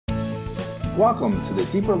Welcome to the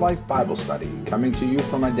Deeper Life Bible Study, coming to you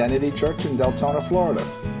from Identity Church in Deltona, Florida.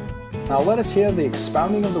 Now let us hear the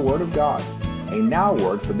expounding of the Word of God, a now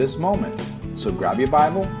word for this moment. So grab your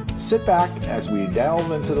Bible, sit back as we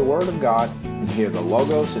delve into the Word of God and hear the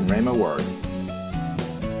Logos and Rhema Word.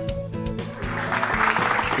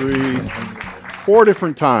 4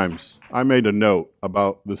 different times I made a note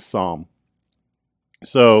about this psalm.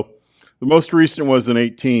 So the most recent was in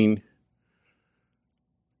 18.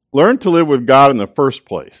 Learn to live with God in the first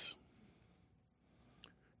place.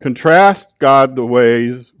 Contrast God the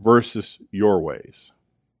ways versus your ways.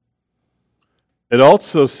 It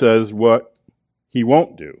also says what he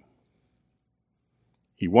won't do.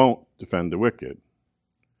 He won't defend the wicked.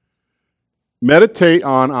 Meditate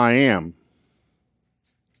on I am.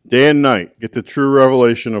 Day and night, get the true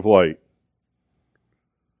revelation of light.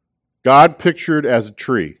 God pictured as a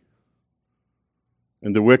tree,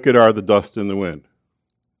 and the wicked are the dust in the wind.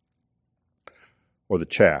 Or the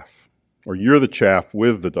chaff. Or you're the chaff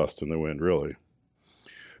with the dust in the wind, really.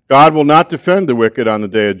 God will not defend the wicked on the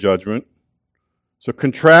day of judgment. So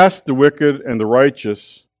contrast the wicked and the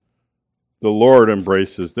righteous. The Lord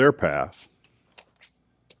embraces their path.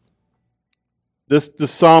 This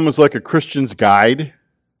psalm is like a Christian's guide.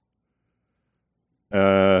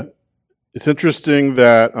 It's interesting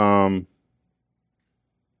that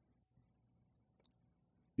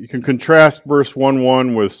you can contrast verse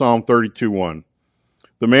 1:1 with Psalm 32:1.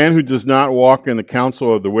 The man who does not walk in the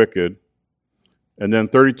counsel of the wicked. And then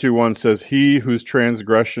 32:1 says, he whose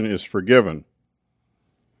transgression is forgiven.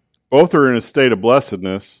 Both are in a state of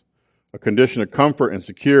blessedness, a condition of comfort and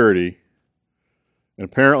security. And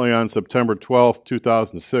apparently on September 12th,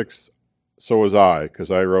 2006, so was I,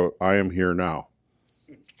 because I wrote, I am here now.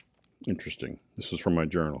 Interesting. This is from my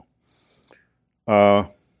journal.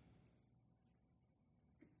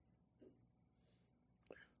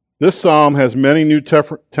 This psalm has many New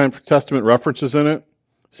Testament references in it.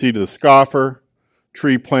 Seed of the scoffer,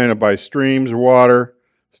 tree planted by streams of water,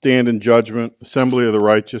 stand in judgment, assembly of the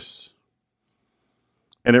righteous.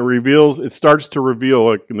 And it starts to reveal,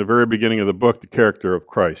 like in the very beginning of the book, the character of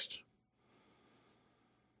Christ.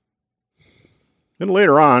 Then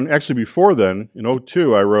later on, actually before then, in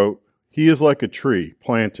 2002, I wrote, he is like a tree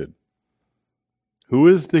planted. Who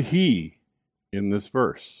is the he in this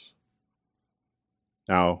verse?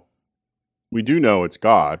 Now, we do know it's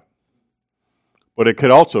God, but it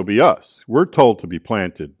could also be us. We're told to be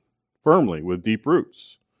planted firmly with deep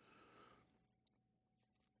roots.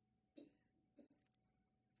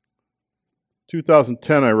 In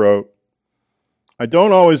 2010, I wrote, I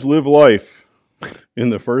don't always live life in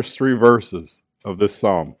the first 3 verses of this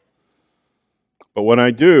psalm. But when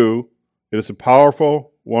I do, it is a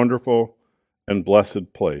powerful, wonderful, and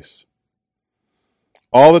blessed place.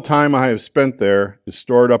 All the time I have spent there is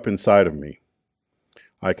stored up inside of me.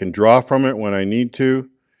 I can draw from it when I need to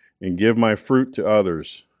and give my fruit to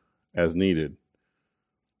others as needed.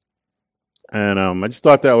 And I just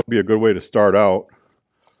thought that would be a good way to start out.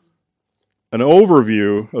 An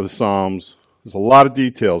overview of the Psalms. There's a lot of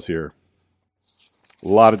details here. A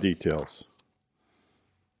lot of details.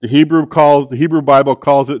 The Hebrew Bible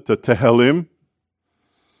calls it the Tehillim.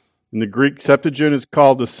 In the Greek Septuagint, it's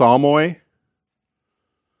called the Psalmoi.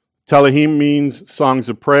 Tehillim means songs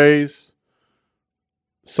of praise.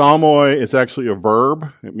 Psalmoi is actually a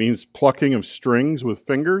verb. It means plucking of strings with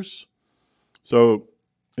fingers. So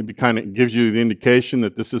it kind of gives you the indication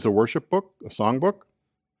that this is a worship book, a song book.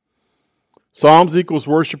 Psalms equals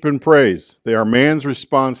worship and praise. They are man's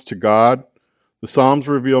response to God. The Psalms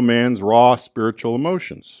reveal man's raw spiritual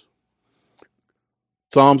emotions.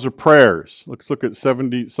 Psalms are prayers. Let's look at Psalm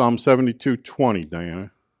 72:20,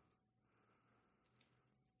 Diana.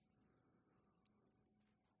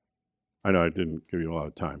 I know I didn't give you a lot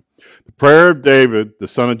of time. The prayer of David, the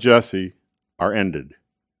son of Jesse, are ended.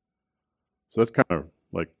 So that's kind of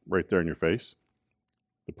like right there in your face.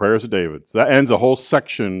 The prayers of David. So that ends a whole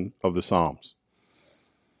section of the Psalms.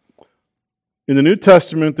 In the New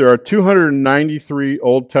Testament, there are 293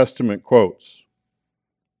 Old Testament quotes.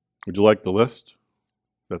 Would you like the list?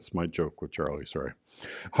 That's my joke with Charlie, sorry.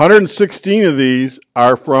 116 of these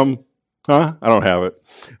are from, I don't have it.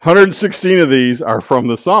 116 of these are from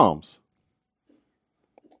the Psalms.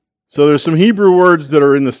 So there's some Hebrew words that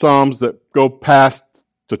are in the Psalms that go past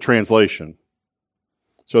the translation.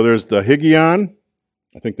 So there's the Higion.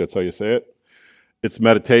 I think that's how you say it. It's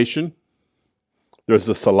meditation. There's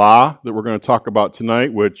the Salah that we're going to talk about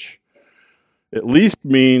tonight, which at least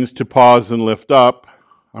means to pause and lift up.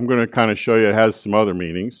 I'm going to kind of show you it has some other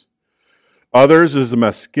meanings. Others is the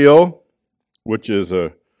Maskil, which is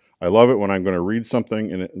a I love it when I'm going to read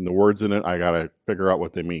something and the words in it, I got to figure out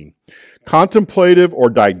what they mean. Contemplative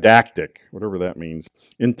or didactic, whatever that means.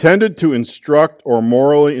 Intended to instruct or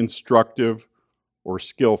morally instructive or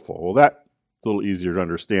skillful. Well, that's a little easier to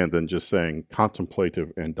understand than just saying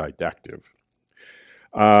contemplative and didactic.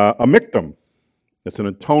 A Miktam, that's an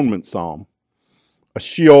atonement psalm. A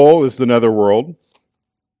Sheol is the netherworld.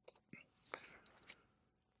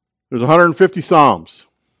 There's 150 psalms.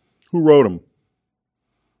 Who wrote them?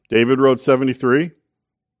 David wrote 73.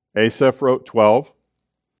 Asaph wrote 12.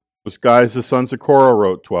 Those guys, the sons of Korah,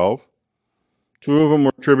 wrote 12. 2 of them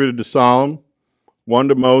were attributed to Solomon, 1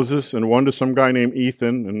 to Moses, and 1 to some guy named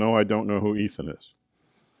Ethan. And no, I don't know who Ethan is.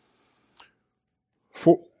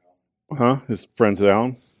 His friend's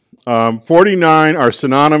Alan. 49 are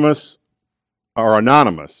anonymous,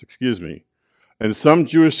 And some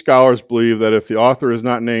Jewish scholars believe that if the author is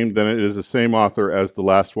not named, then it is the same author as the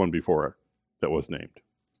last one before it that was named.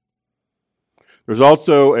 There's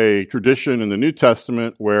also a tradition in the New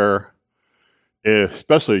Testament where,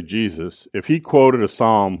 especially Jesus, if he quoted a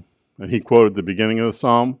psalm and he quoted the beginning of the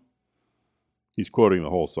psalm, he's quoting the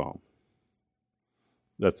whole psalm.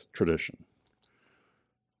 That's tradition.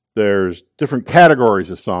 There's different categories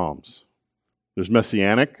of psalms. There's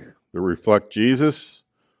messianic, that reflect Jesus.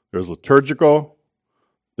 There's liturgical.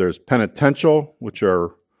 There's penitential, which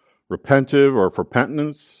are repentive or for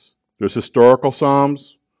penitence. There's historical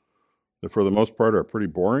psalms that for the most part are pretty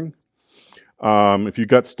boring. If you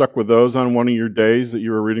got stuck with those on one of your days that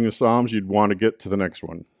you were reading the Psalms, you'd want to get to the next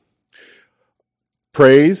one.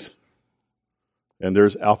 Praise, and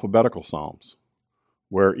there's alphabetical psalms,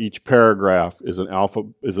 where each paragraph is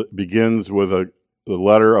begins with a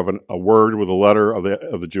letter of a word with a letter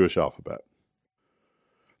of the Jewish alphabet.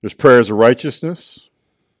 There's prayers of righteousness.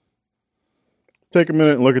 Let's take a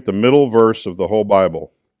minute and look at the middle verse of the whole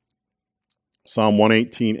Bible, Psalm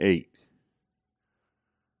 118:8.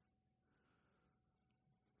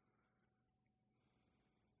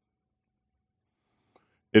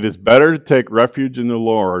 It is better to take refuge in the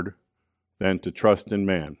Lord than to trust in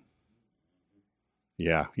man.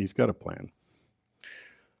 Yeah, he's got a plan.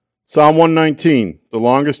 Psalm 119, the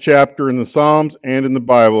longest chapter in the Psalms and in the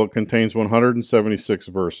Bible, it contains 176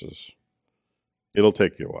 verses. It'll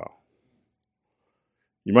take you a while.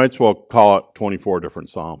 You might as well call it 24 different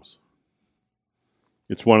Psalms.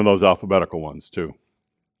 It's one of those alphabetical ones, too.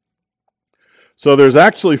 So there's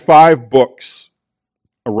actually 5 books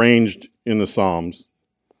arranged in the Psalms.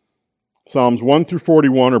 Psalms 1 through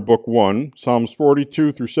 41 are book 1. Psalms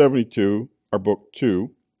 42 through 72 are book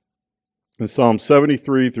 2. And Psalms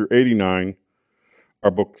 73 through 89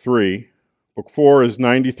 are book 3. Book 4 is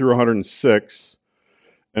 90 through 106.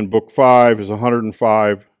 And book 5 is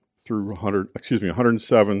 107 through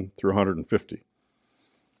 150.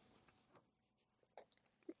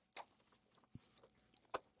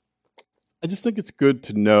 I just think it's good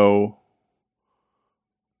to know,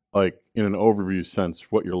 like in an overview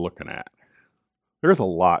sense, what you're looking at. There's a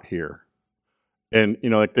lot here. And,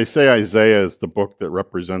 like they say Isaiah is the book that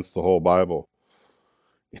represents the whole Bible.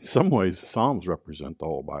 In some ways, the Psalms represent the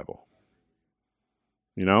whole Bible.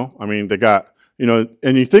 They got,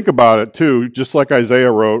 and you think about it too, just like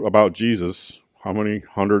Isaiah wrote about Jesus, how many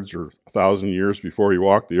hundreds or 1,000 years before he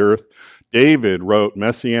walked the earth, David wrote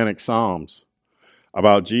messianic Psalms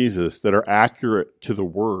about Jesus that are accurate to the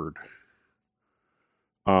word.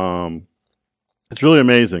 It's really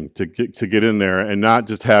amazing to get in there and not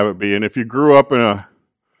just have it be. And if you grew up in a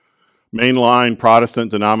mainline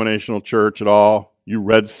Protestant denominational church at all, you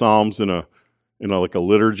read Psalms in a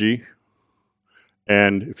liturgy.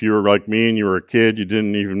 And if you were like me and you were a kid, you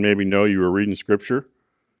didn't even maybe know you were reading Scripture.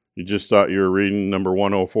 You just thought you were reading number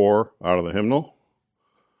 104 out of the hymnal.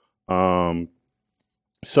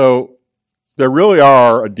 So there really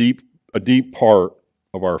are a deep part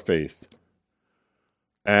of our faith.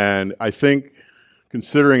 And I think,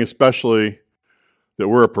 considering especially that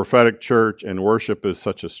we're a prophetic church and worship is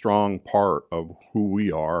such a strong part of who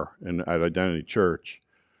we are at Identity Church,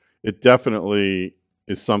 it definitely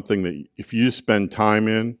is something that if you spend time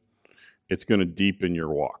in, it's going to deepen your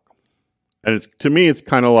walk. And to me, it's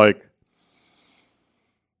kind of like,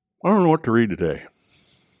 I don't know what to read today.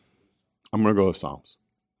 I'm going to go to Psalms.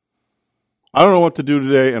 I don't know what to do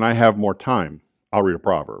today, and I have more time. I'll read a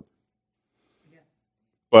proverb.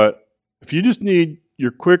 But if you just need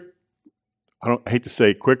your quick, I hate to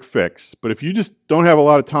say quick fix, but if you just don't have a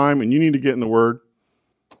lot of time and you need to get in the Word,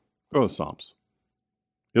 go to Psalms.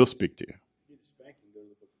 It'll speak to you.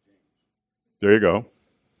 There you go.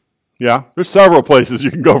 Yeah, there's several places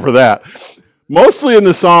you can go for that. Mostly in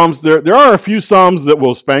the Psalms, there are a few Psalms that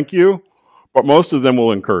will spank you, but most of them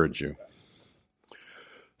will encourage you.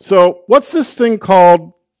 So what's this thing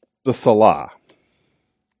called the Salah?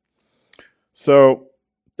 So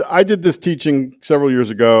I did this teaching several years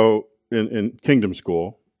ago in Kingdom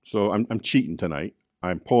School. So I'm cheating tonight.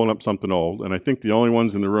 I'm pulling up something old, and I think the only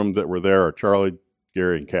ones in the room that were there are Charlie,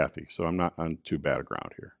 Gary, and Kathy. So I'm not on too bad a ground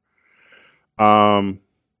here. Kind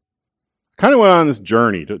of went on this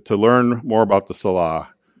journey to learn more about the Salah.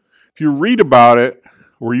 If you read about it,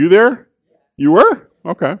 were you there? You were?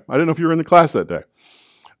 Okay. I didn't know if you were in the class that day.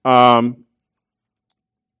 The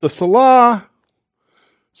Salah,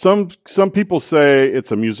 some people say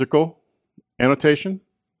it's a musical annotation.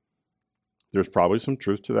 There's probably some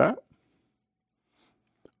truth to that.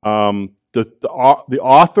 The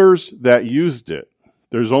authors that used it,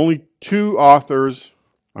 there's only two authors.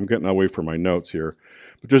 I'm getting away from my notes here.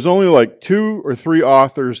 But there's only like 2 or 3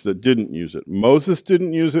 authors that didn't use it. Moses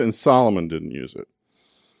didn't use it and Solomon didn't use it.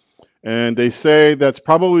 And they say that's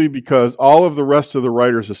probably because all of the rest of the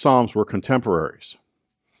writers of Psalms were contemporaries.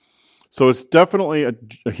 So it's definitely a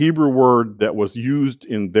Hebrew word that was used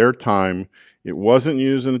in their time. It wasn't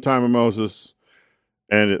used in the time of Moses,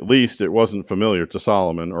 and at least it wasn't familiar to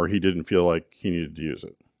Solomon, or he didn't feel like he needed to use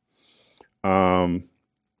it. I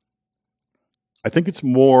think it's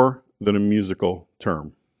more than a musical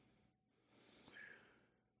term.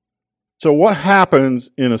 So what happens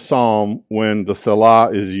in a psalm when the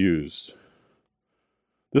Salah is used?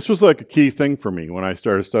 This was like a key thing for me when I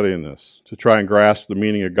started studying this, to try and grasp the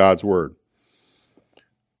meaning of God's word.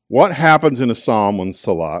 What happens in a psalm when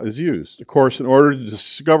Salah is used? Of course, in order to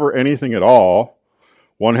discover anything at all,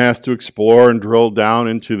 one has to explore and drill down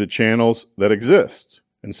into the channels that exist.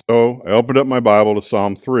 And so I opened up my Bible to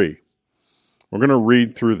Psalm 3. We're going to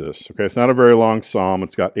read through this. Okay, it's not a very long psalm.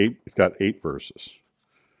 It's got 8 verses.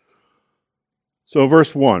 So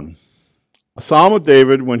verse 1. A psalm of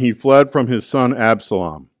David when he fled from his son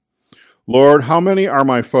Absalom. Lord, how many are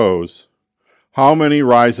my foes? How many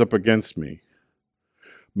rise up against me?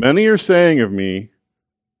 Many are saying of me,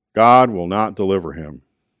 God will not deliver him.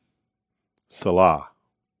 Selah.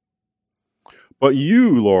 But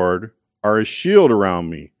you, Lord, are a shield around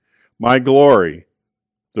me, my glory,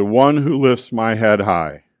 the one who lifts my head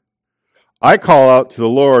high. I call out to the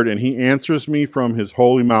Lord, and he answers me from his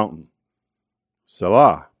holy mountain.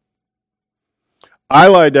 Selah. I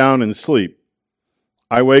lie down and sleep.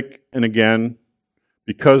 I wake and again,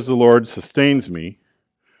 because the Lord sustains me.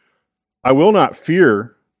 I will not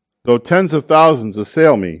fear, though tens of thousands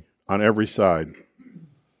assail me on every side.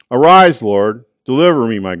 Arise, Lord, deliver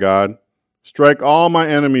me, my God. Strike all my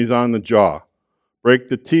enemies on the jaw. Break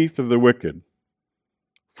the teeth of the wicked.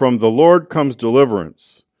 From the Lord comes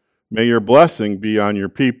deliverance. May your blessing be on your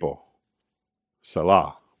people.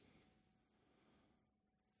 Selah.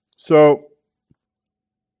 So,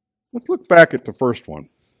 let's look back at the first one.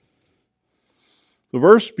 The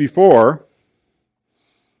verse before,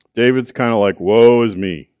 David's kind of like, woe is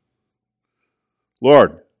me.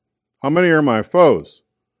 Lord, how many are my foes?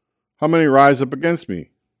 How many rise up against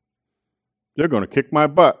me? They're going to kick my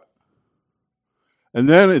butt. And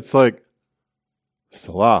then it's like,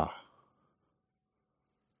 Selah.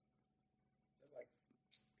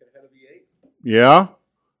 Yeah.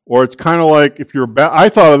 Or it's kind of like if you're I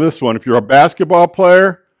thought of this one. If you're a basketball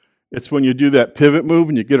player, it's when you do that pivot move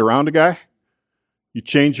and you get around a guy. You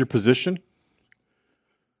change your position.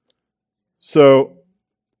 So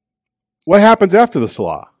what happens after the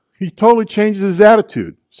Salah? He totally changes his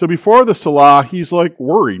attitude. So before the Salah, he's like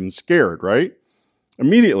worried and scared, right?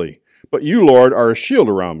 Immediately. But you, Lord, are a shield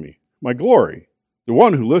around me, my glory, the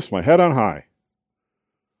one who lifts my head on high.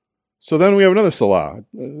 So then we have another Salah,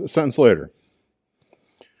 a sentence later.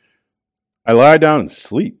 I lie down and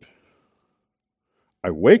sleep. I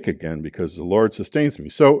wake again because the Lord sustains me.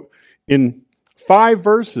 So in 5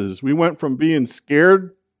 verses, we went from being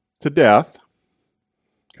scared to death,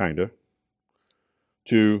 kind of,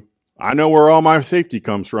 to I know where all my safety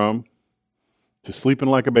comes from, to sleeping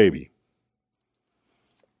like a baby.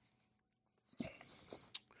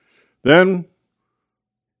 Then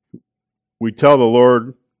we tell the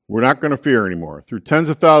Lord, we're not going to fear anymore. Through tens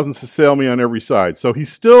of thousands assail me on every side. So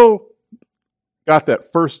he's still got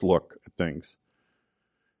that first look at things.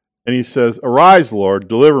 And he says, arise, Lord,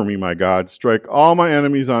 deliver me, my God. Strike all my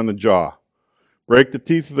enemies on the jaw. Break the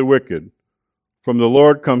teeth of the wicked. From the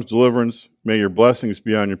Lord comes deliverance. May your blessings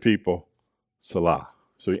be on your people. Selah.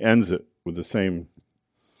 So he ends it with the same.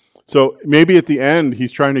 So maybe at the end,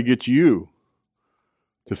 he's trying to get you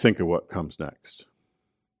to think of what comes next.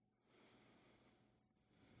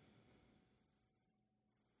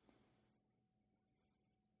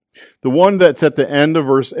 The one that's at the end of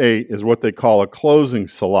verse 8 is what they call a closing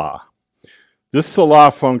Salah. This Salah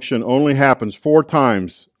function only happens 4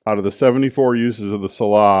 times out of the 74 uses of the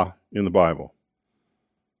Salah in the Bible.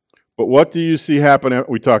 But what do you see happen?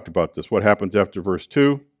 We talked about this. What happens after verse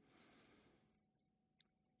 2?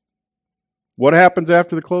 What happens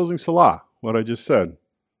after the closing Salah? What I just said.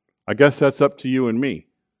 I guess that's up to you and me.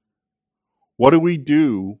 What do we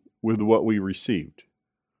do with what we received?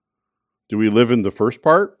 Do we live in the first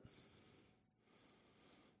part?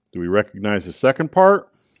 Do we recognize the second part?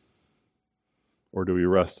 Or do we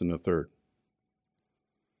rest in the third?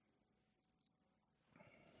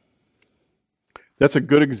 That's a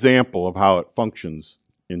good example of how it functions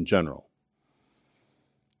in general.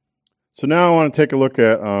 So now I want to take a look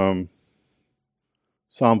at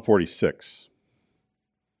Psalm 46.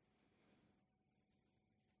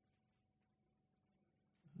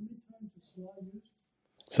 How many times is Salah used?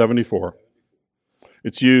 74.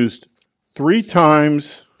 It's used 3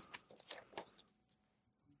 times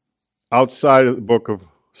outside of the book of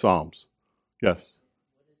Psalms. Yes.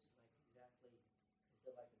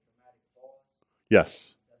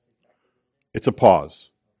 Yes. It's a pause.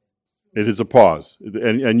 It is a pause.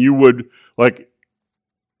 And you would, like,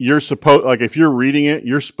 you're supposed, like, if you're reading it,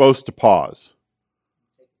 you're supposed to pause.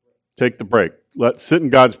 Take the break. Sit in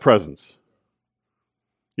God's presence.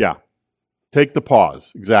 Yeah. Take the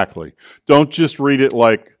pause. Exactly. Don't just read it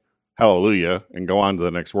like hallelujah and go on to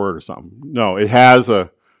the next word or something. No, it has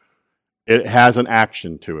an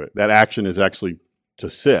action to it. That action is actually to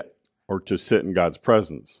sit or to sit in God's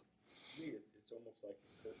presence. It's almost like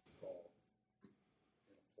a curtain call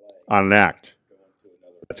in a play. On an act. Going to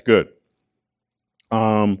another. That's good.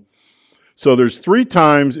 So there's 3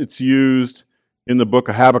 times it's used in the book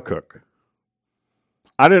of Habakkuk.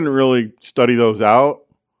 I didn't really study those out,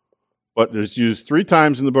 but it's used 3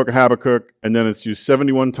 times in the book of Habakkuk, and then it's used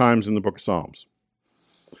 71 times in the book of Psalms.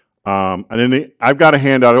 And then I've got a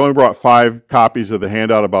handout. I only brought 5 copies of the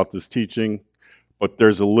handout about this teaching, but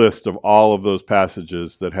there's a list of all of those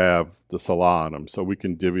passages that have the Salah on them, so we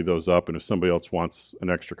can divvy those up, and if somebody else wants an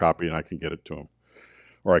extra copy, and I can get it to them,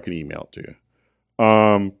 or I can email it to you. So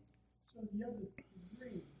the other 3,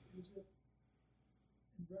 is it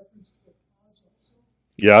in reference to a pause also?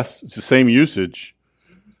 Yes, it's the same usage,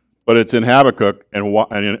 but it's in Habakkuk, and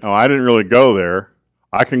I didn't really go there.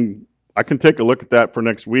 I can take a look at that for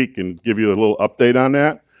next week and give you a little update on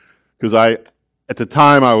that, because at the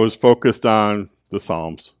time I was focused on the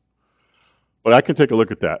Psalms, but I can take a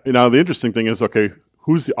look at that. Now the interesting thing is, okay,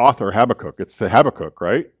 who's the author of Habakkuk? It's the Habakkuk,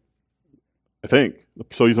 right? I think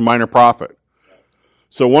so. He's a minor prophet.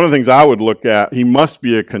 So one of the things I would look at, he must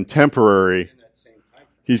be a contemporary. In that same time.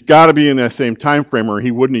 He's got to be in that same time frame, or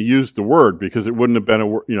he wouldn't have used the word, because it wouldn't have been a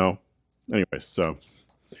word, Anyways, so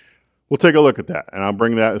we'll take a look at that, and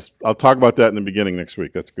I'll talk about that in the beginning next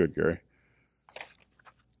week. That's good, Gary.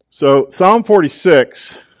 So Psalm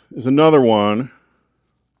 46 is another one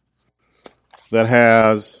that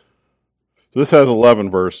this has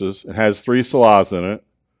 11 verses. It has 3 salahs in it.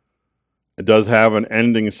 It does have an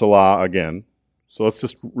ending salah again. So let's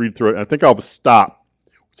just read through it. I think I'll stop.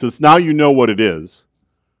 Since now you know what it is,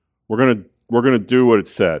 we're gonna do what it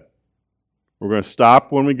said. We're going to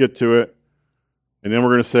stop when we get to it, and then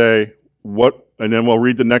we're going to say what, and then we'll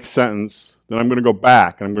read the next sentence. Then I'm going to go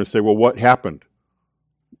back, and I'm going to say, well, what happened?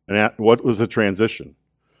 And what was the transition?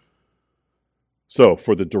 So,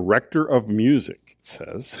 for the director of music, it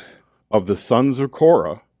says, of the sons of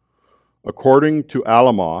Korah, according to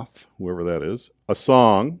Alamoth, whoever that is, a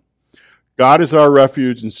song, God is our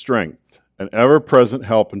refuge and strength, an ever-present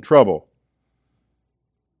help in trouble.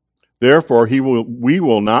 Therefore, we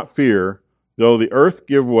will not fear, though the earth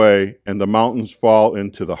give way and the mountains fall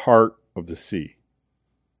into the heart of the sea.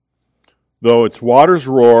 Though its waters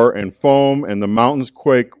roar and foam and the mountains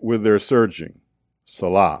quake with their surging.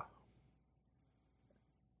 Salah.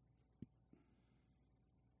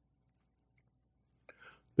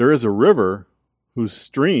 There is a river whose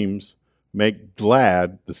streams make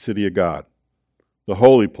glad the city of God, the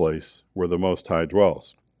holy place where the Most High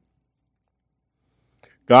dwells.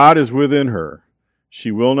 God is within her.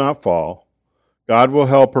 She will not fall. God will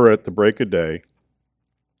help her at the break of day.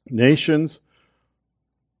 Nations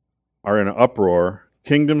are in an uproar.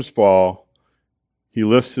 Kingdoms fall. He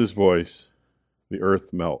lifts his voice. The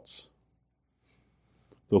earth melts.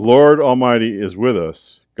 The Lord Almighty is with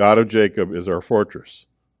us. God of Jacob is our fortress.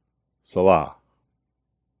 Salah.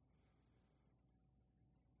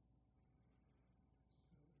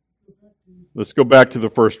 Let's go back to the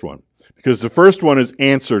first one, because the first one is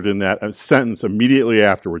answered in that sentence immediately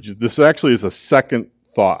afterwards. This actually is a second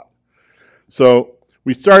thought. So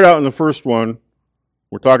we start out in the first one,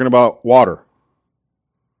 we're talking about water.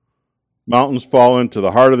 Mountains fall into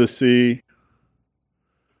the heart of the sea.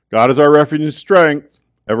 God is our refuge and strength.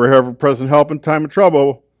 ever-present help in time of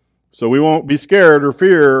trouble, so we won't be scared or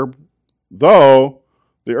fear, though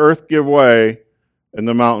the earth give way and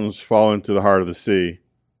the mountains fall into the heart of the sea.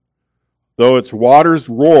 Though its waters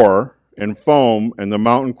roar and foam and the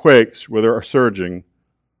mountain quakes where they are surging,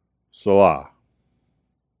 Selah.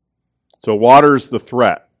 So water's the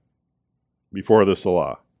threat before the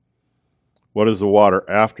Selah. What is the water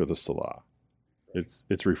after the Selah?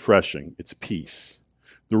 It's refreshing. It's peace.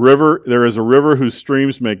 There is a river whose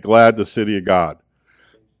streams make glad the city of God.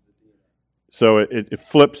 So it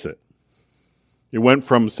flips it. It went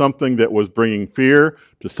from something that was bringing fear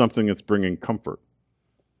to something that's bringing comfort.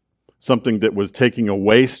 Something that was taking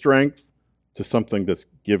away strength to something that's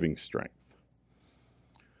giving strength.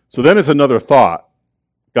 So then it's another thought.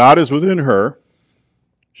 God is within her.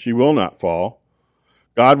 She will not fall.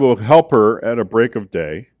 God will help her at a break of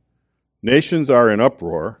day. Nations are in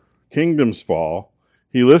uproar. Kingdoms fall.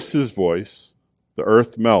 He lifts his voice. The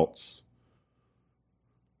earth melts.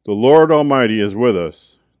 The Lord Almighty is with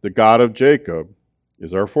us. The God of Jacob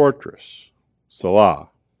is our fortress. Selah.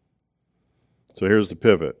 So here's the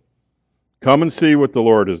pivot. Come and see what the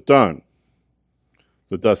Lord has done.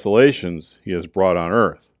 The desolations he has brought on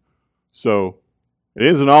earth. So it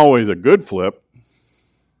isn't always a good flip.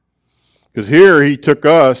 Because here he took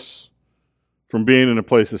us from being in a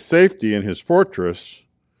place of safety in his fortress,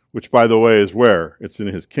 which, by the way, is where? It's in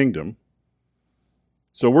his kingdom.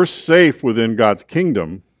 So we're safe within God's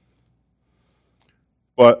kingdom.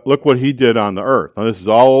 But look what he did on the earth. Now, this is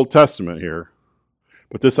all Old Testament here.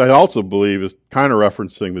 But this, I also believe, is kind of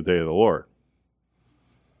referencing the day of the Lord.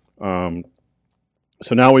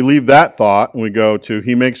 So now we leave that thought and we go to,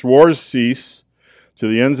 he makes wars cease to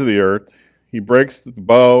the ends of the earth. He breaks the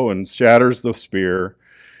bow and shatters the spear.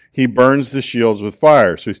 He burns the shields with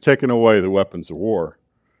fire. So he's taken away the weapons of war.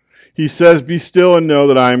 He says, be still and know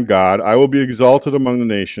that I am God. I will be exalted among the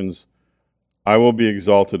nations. I will be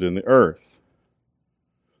exalted in the earth.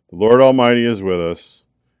 The Lord Almighty is with us.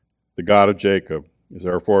 The God of Jacob is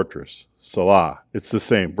our fortress. Selah. It's the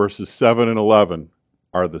same. Verses 7 and 11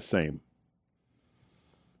 are the same.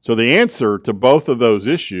 So the answer to both of those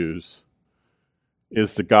issues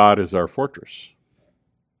is that God is our fortress.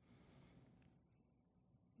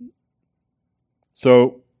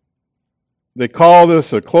 So they call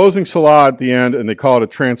this a closing Selah at the end, and they call it a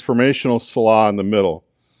transformational Selah in the middle.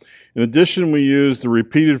 In addition, we use the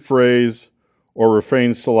repeated phrase or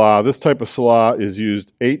refrain Selah. This type of Selah is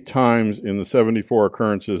used 8 times in the 74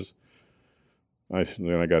 occurrences.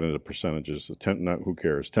 Then I got into percentages. Who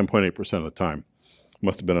cares? 10.8% of the time.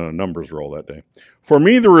 Must have been on a numbers roll that day. For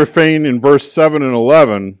me, the refrain in verse 7 and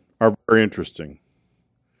 11 are very interesting.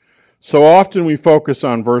 So often we focus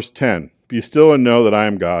on verse 10. Be still and know that I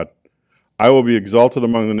am God. I will be exalted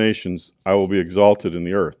among the nations. I will be exalted in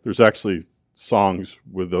the earth. There's actually songs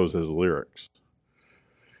with those as lyrics.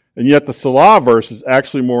 And yet the Selah verse is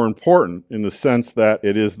actually more important in the sense that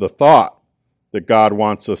it is the thought that God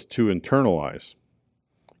wants us to internalize.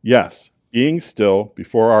 Yes, being still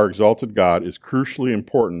before our exalted God is crucially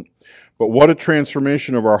important, but what a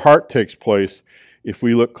transformation of our heart takes place if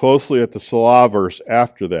we look closely at the Selah verse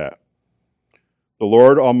after that. The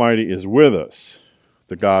Lord Almighty is with us.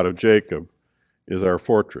 The God of Jacob is our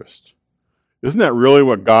fortress. Isn't that really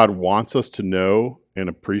what God wants us to know and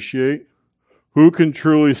appreciate? Who can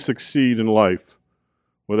truly succeed in life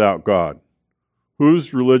without God?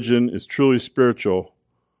 Whose religion is truly spiritual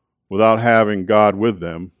without having God with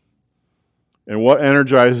them? And what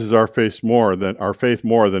energizes our faith more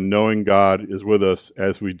than knowing God is with us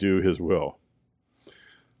as we do his will?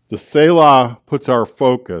 The Selah puts our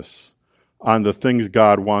focus on the things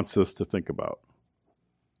God wants us to think about.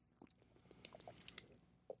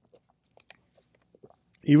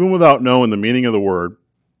 Even without knowing the meaning of the word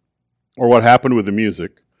or what happened with the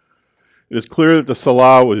music, it is clear that the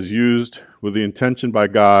Selah was used with the intention by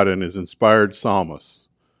God and his inspired psalmists.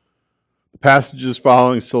 The passages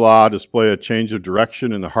following Selah display a change of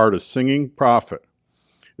direction in the heart of singing prophet.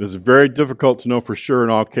 It is very difficult to know for sure in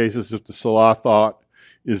all cases if the Selah thought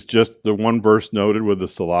is just the one verse noted with the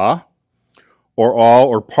Selah, or all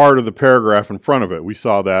or part of the paragraph in front of it. We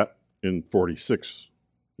saw that in 46.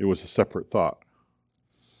 It was a separate thought.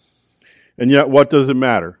 And yet, what does it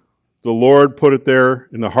matter? The Lord put it there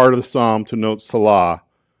in the heart of the psalm to note Selah,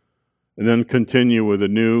 and then continue with a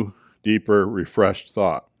new, deeper, refreshed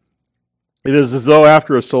thought. It is as though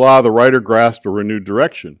after a Selah, the writer grasped a renewed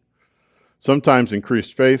direction. Sometimes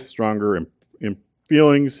increased faith, stronger in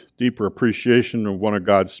feelings, deeper appreciation of one of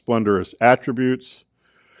God's splendorous attributes,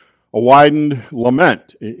 a widened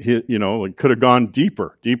lament. It could have gone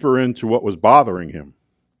deeper into what was bothering him.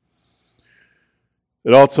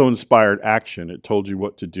 It also inspired action. It told you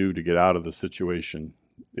what to do to get out of the situation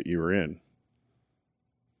that you were in.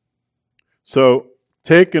 So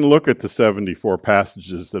take and look at the 74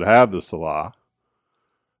 passages that have the Salah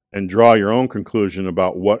and draw your own conclusion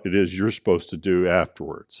about what it is you're supposed to do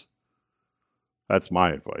afterwards. That's my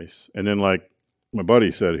advice. And then, like my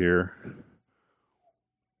buddy said here,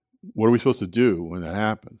 what are we supposed to do when that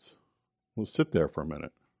happens? Well, sit there for a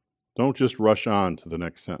minute. Don't just rush on to the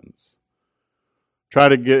next sentence. Try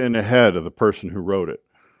to get in the head of the person who wrote it.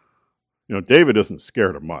 You know, David isn't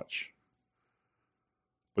scared of much,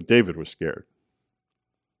 but David was scared.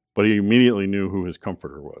 But he immediately knew who his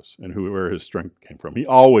comforter was and where his strength came from. He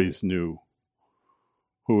always knew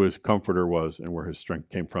who his comforter was and where his strength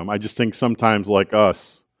came from. I just think sometimes, like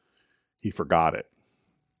us, he forgot it.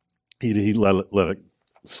 He let it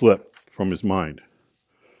slip from his mind.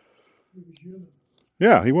 He was human.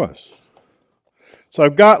 Yeah, he was. So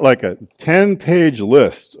I've got like a 10-page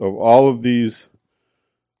list of all of these,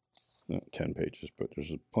 not 10 pages, but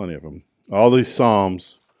there's plenty of them, all these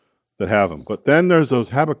Psalms that have them. But then there's those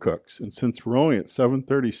Habakkuk's. And since we're only at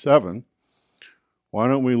 737, why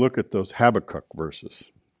don't we look at those Habakkuk verses?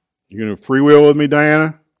 You going to freewheel with me,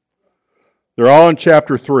 Diana? They're all in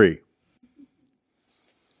chapter 3.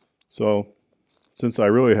 So, since I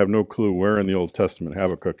really have no clue where in the Old Testament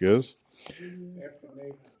Habakkuk is.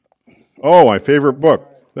 Oh, my favorite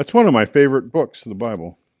book. That's one of my favorite books of the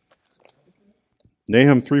Bible.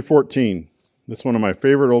 Nahum 3:14. That's one of my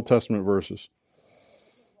favorite Old Testament verses.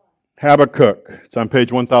 Habakkuk. It's on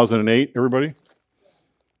page 1008, everybody.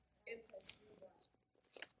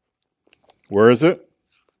 Where is it?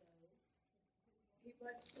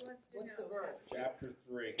 Chapter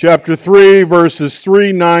 3. Chapter 3, verses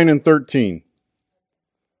 3, 9, and 13.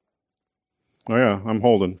 Oh yeah, I'm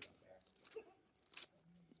holding.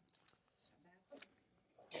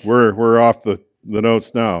 We're off the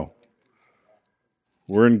notes now.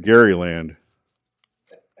 We're in Garyland.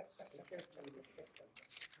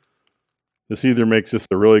 This either makes this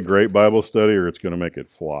a really great Bible study or it's going to make it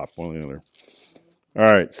flop, one or the other. All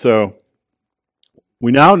right, so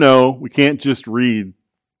we now know we can't just read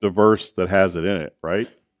the verse that has it in it, right?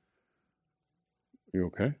 You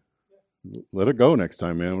okay? Let it go next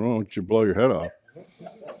time, man. I don't want you to blow your head off.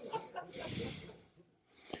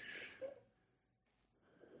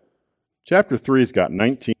 Chapter 3's got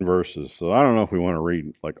 19 verses, so I don't know if we want to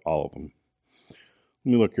read like all of them.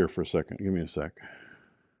 Let me look here for a second. Give me a sec.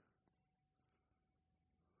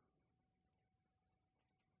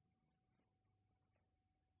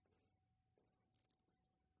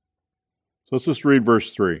 So let's just read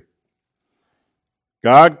verse 3.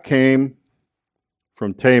 God came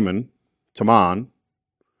from Teman,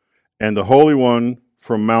 and the Holy One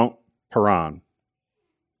from Mount Paran.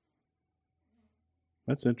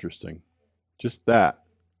 That's interesting. Just that.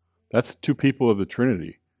 That's two people of the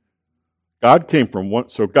Trinity. God came from one.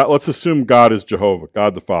 So God, let's assume God is Jehovah,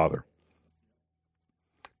 God the Father.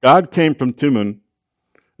 God came from Teman,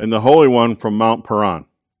 and the Holy One from Mount Paran.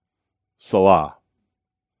 Salah.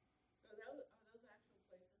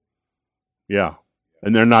 Yeah,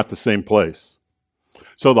 and they're not the same place.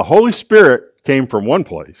 So the Holy Spirit came from one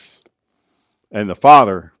place, and the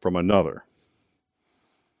Father from another.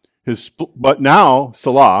 But now,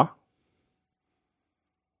 Salah,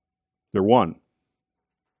 they're one.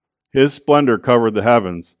 His splendor covered the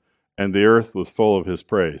heavens, and the earth was full of his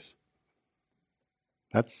praise.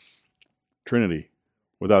 That's Trinity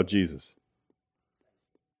without Jesus.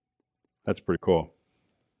 That's pretty cool.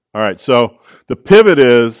 All right, so the pivot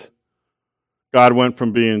is God went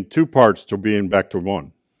from being two parts to being back to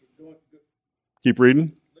one. Keep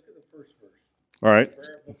reading. Look at the first verse. All right.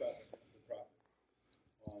 Prayer of the prophet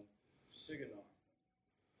on Shigionoth.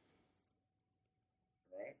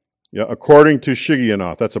 Right? Yeah, according to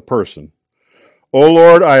Shigionoth, that's a person. O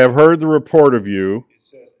Lord, I have heard the report of you. It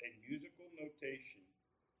says a musical notation,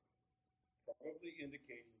 probably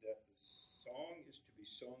indicating that the song is to be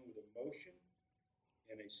sung with emotion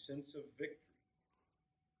and a sense of victory.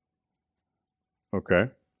 Okay.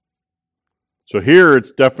 So here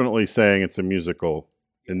it's definitely saying it's a musical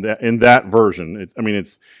in that version.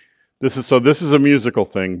 This is a musical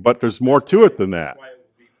thing, but there's more to it than that. That's why it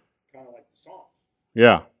would be kind of like the song,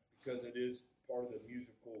 Yeah, because it is part of the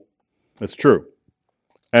musical. that's true.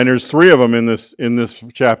 And there's 3 of them in this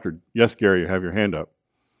chapter. Yes, Gary, you have your hand up.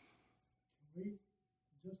 We,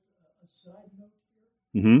 just a side note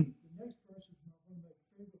here. Mm-hmm. The next verse is one of my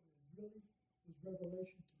favorite. It really was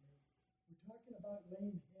revelation to me. We're talking about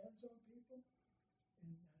laying hands on people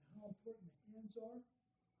and how important the hands are.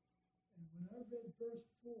 And when I read verse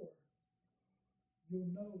 4,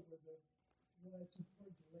 you'll know why it's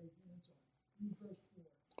important to lay hands on.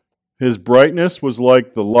 His brightness was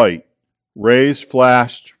like the light. Rays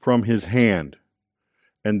flashed from his hand,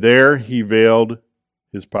 and there he veiled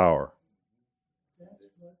his power. That's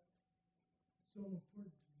what's so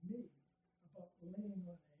important to me about laying on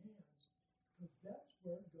the hands, because that's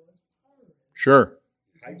where God's power is. Sure.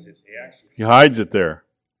 He hides it. He hides it there.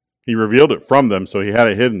 He revealed it from them, so he had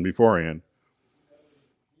it hidden beforehand.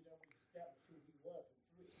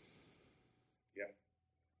 Yeah.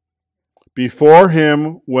 Before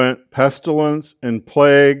him went pestilence, and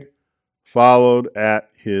plague followed at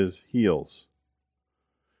his heels.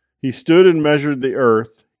 He stood and measured the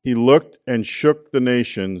earth. He looked and shook the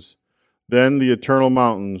nations. Then the eternal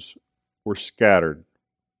mountains were scattered.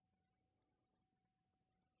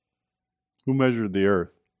 Who measured the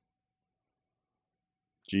earth?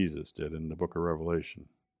 Jesus did in the book of Revelation.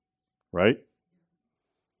 Right?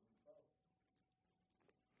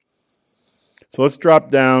 So let's drop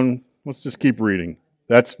down. Let's just keep reading.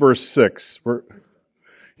 That's verse 6.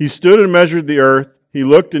 He stood and measured the earth. He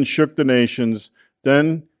looked and shook the nations.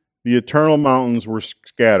 Then the eternal mountains were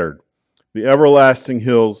scattered. The everlasting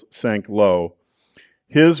hills sank low.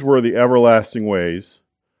 His were the everlasting ways.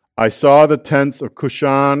 I saw the tents of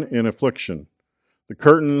Cushan in affliction. The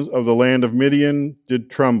curtains of the land of Midian did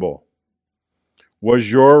tremble.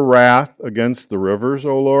 Was your wrath against the rivers,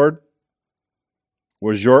 O Lord?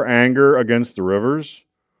 Was your anger against the rivers,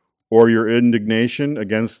 or your indignation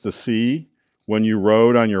against the sea when you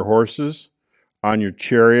rode on your horses, on your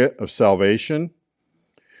chariot of salvation?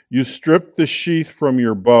 You stripped the sheath from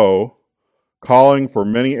your bow, calling for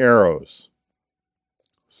many arrows.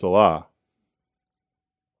 Selah.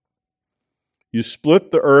 You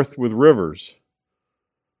split the earth with rivers.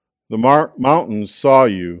 The mountains saw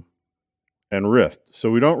you and writhed. So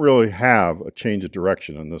we don't really have a change of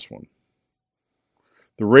direction on this one.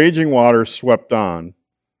 The raging waters swept on.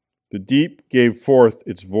 The deep gave forth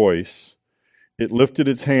its voice. It lifted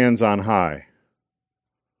its hands on high.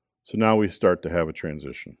 So now we start to have a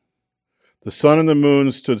transition. The sun and the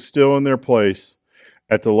moon stood still in their place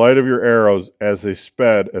at the light of your arrows as they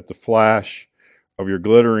sped at the flash of your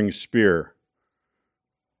glittering spear.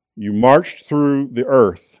 You marched through the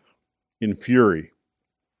earth in fury.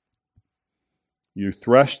 You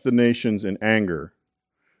threshed the nations in anger.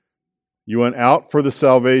 You went out for the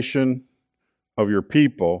salvation of your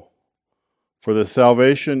people, for the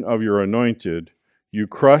salvation of your anointed. You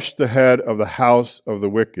crushed the head of the house of the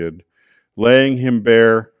wicked, laying him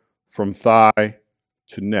bare from thigh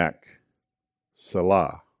to neck.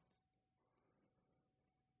 Selah.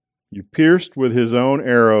 You pierced with his own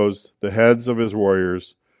arrows the heads of his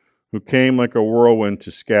warriors, who came like a whirlwind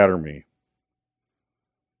to scatter me.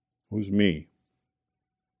 Who's me?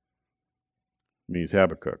 Me's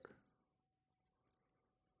Habakkuk.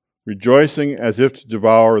 Rejoicing as if to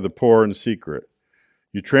devour the poor in secret.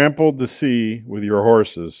 You trampled the sea with your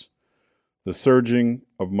horses, the surging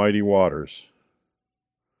of mighty waters.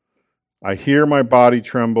 I hear and my body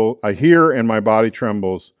trembles.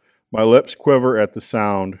 My lips quiver at the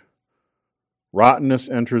sound. Rottenness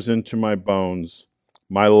enters into my bones.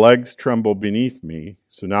 My legs tremble beneath me.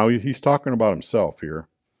 So now he's talking about himself here.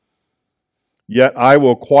 Yet I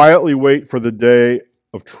will quietly wait for the day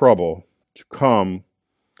of trouble to come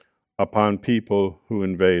upon people who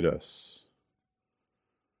invade us.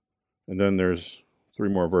 And then there's 3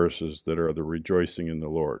 more verses that are the rejoicing in the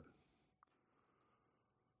Lord.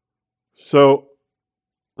 So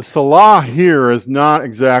the Selah here is not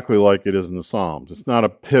exactly like it is in the Psalms. It's not a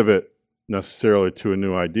pivot necessarily to a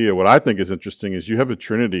new idea. What I think is interesting is you have a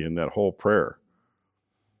Trinity in that whole prayer.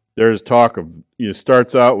 There's talk of,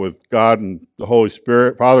 starts out with God and the Holy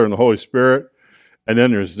Spirit, Father and the Holy Spirit, and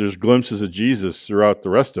then there's glimpses of Jesus throughout the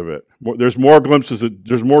rest of it. There's more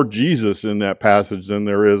there's more Jesus in that passage than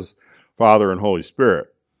there is Father and Holy Spirit.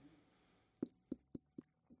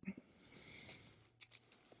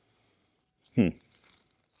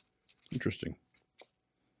 Interesting.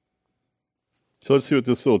 So let's see what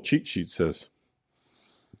this little cheat sheet says.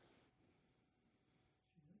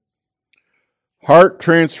 Heart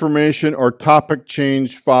transformation or topic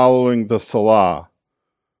change following the Selah.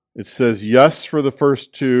 It says yes for the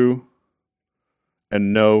first 2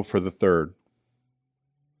 and no for the third.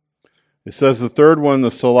 It says the third one,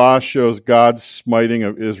 the Selah, shows God's smiting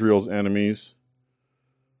of Israel's enemies.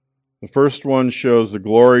 The first one shows the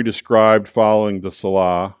glory described following the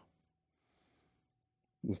Selah.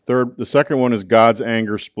 The second one is God's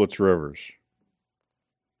anger splits rivers.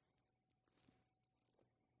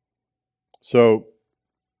 So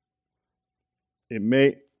it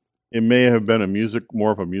may have been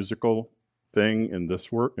more of a musical thing in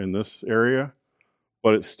this area,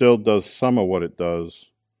 but it still does some of what it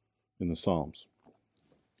does in the Psalms.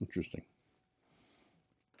 Interesting.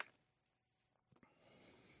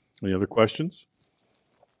 Any other questions?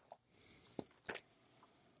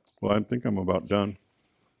 Well, I think I'm about done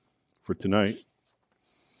for tonight.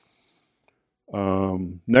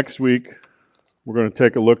 Next week, we're going to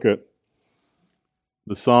take a look at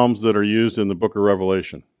the Psalms that are used in the book of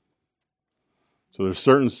Revelation. So there's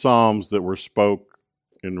certain Psalms that were spoke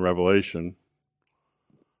in Revelation.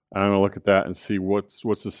 And I'm going to look at that and see what's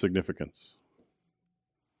the significance.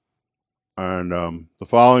 And the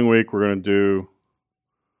following week, we're going to do,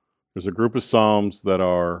 there's a group of Psalms that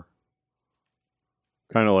are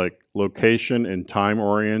kind of like location and time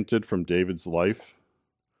oriented from David's life.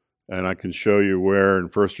 And I can show you where in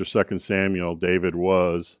 1st or 2nd Samuel David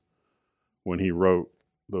was when he wrote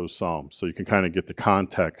those Psalms. So you can kind of get the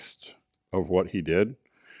context of what he did.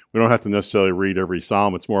 We don't have to necessarily read every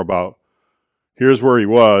Psalm. It's more about, here's where he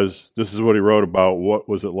was. This is what he wrote about. What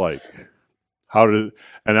was it like? How did?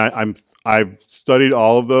 And I've studied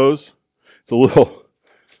all of those. It's a little.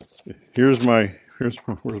 Where's my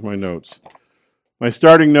notes? My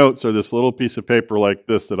starting notes are this little piece of paper like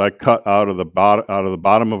this that I cut out of the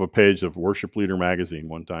bottom of a page of Worship Leader magazine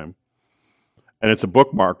one time, and it's a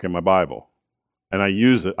bookmark in my Bible, and I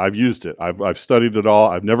use it. I've used it. I've studied it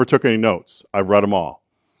all. I've never took any notes. I've read them all.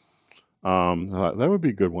 That would be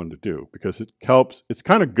a good one to do because it helps. It's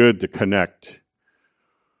kind of good to connect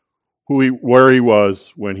where he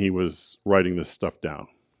was when he was writing this stuff down.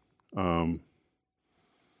 And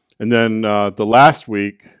then the last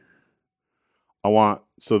week,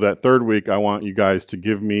 that third week, I want you guys to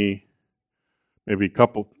give me maybe a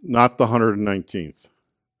couple, not the 119th,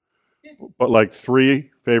 but like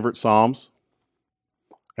 3 favorite Psalms.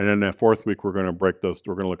 And then that fourth week, we're going to break those.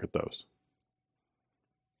 We're going to look at those.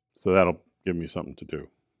 So that'll give me something to do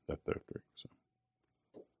that third week. So,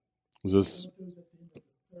 was this?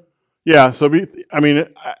 Yeah. So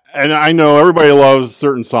and I know everybody loves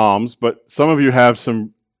certain Psalms, but some of you have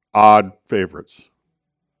some odd favorites.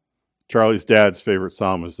 Charlie's dad's favorite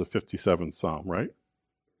Psalm is the 57th Psalm, right?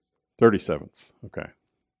 37th. Okay.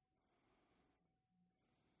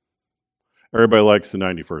 Everybody likes the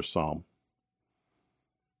 91st Psalm.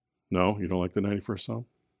 No, you don't like the 91st Psalm?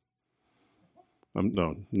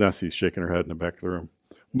 No, Nessie's shaking her head in the back of the room.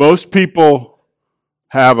 Most people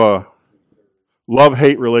have a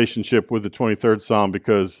love-hate relationship with the 23rd Psalm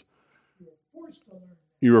because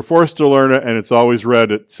you were forced to learn it, and it's always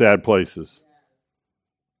read at sad places.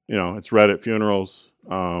 You know, it's read at funerals.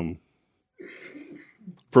 For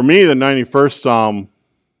me, the 91st Psalm,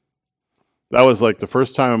 that was like the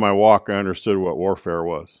first time in my walk I understood what warfare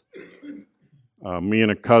was. Me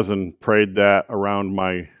and a cousin prayed that around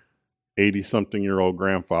my 80-something-year-old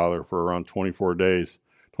grandfather for around 24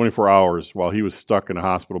 hours while he was stuck in a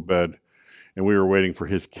hospital bed, and we were waiting for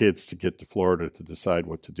his kids to get to Florida to decide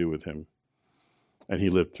what to do with him. And he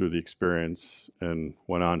lived through the experience and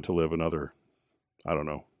went on to live another,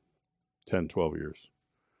 10, 12 years.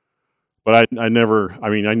 But I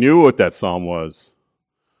knew what that psalm was,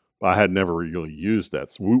 but I had never really used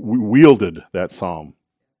that. We wielded that psalm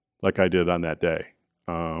like I did on that day.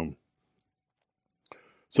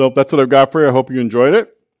 So that's what I've got for you. I hope you enjoyed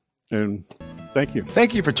it, and thank you.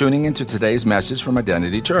 Thank you for tuning into today's message from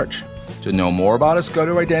Identity Church. To know more about us, go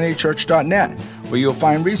to identitychurch.net, where you'll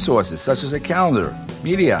find resources such as a calendar,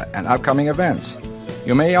 media, and upcoming events.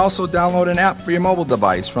 You may also download an app for your mobile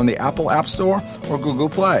device from the Apple App Store or Google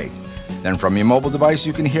Play. Then from your mobile device,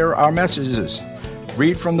 you can hear our messages,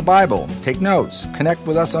 read from the Bible, take notes, connect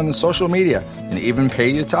with us on the social media, and even pay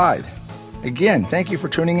your tithe. Again, thank you for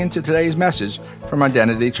tuning into today's message from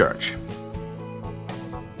Identity Church.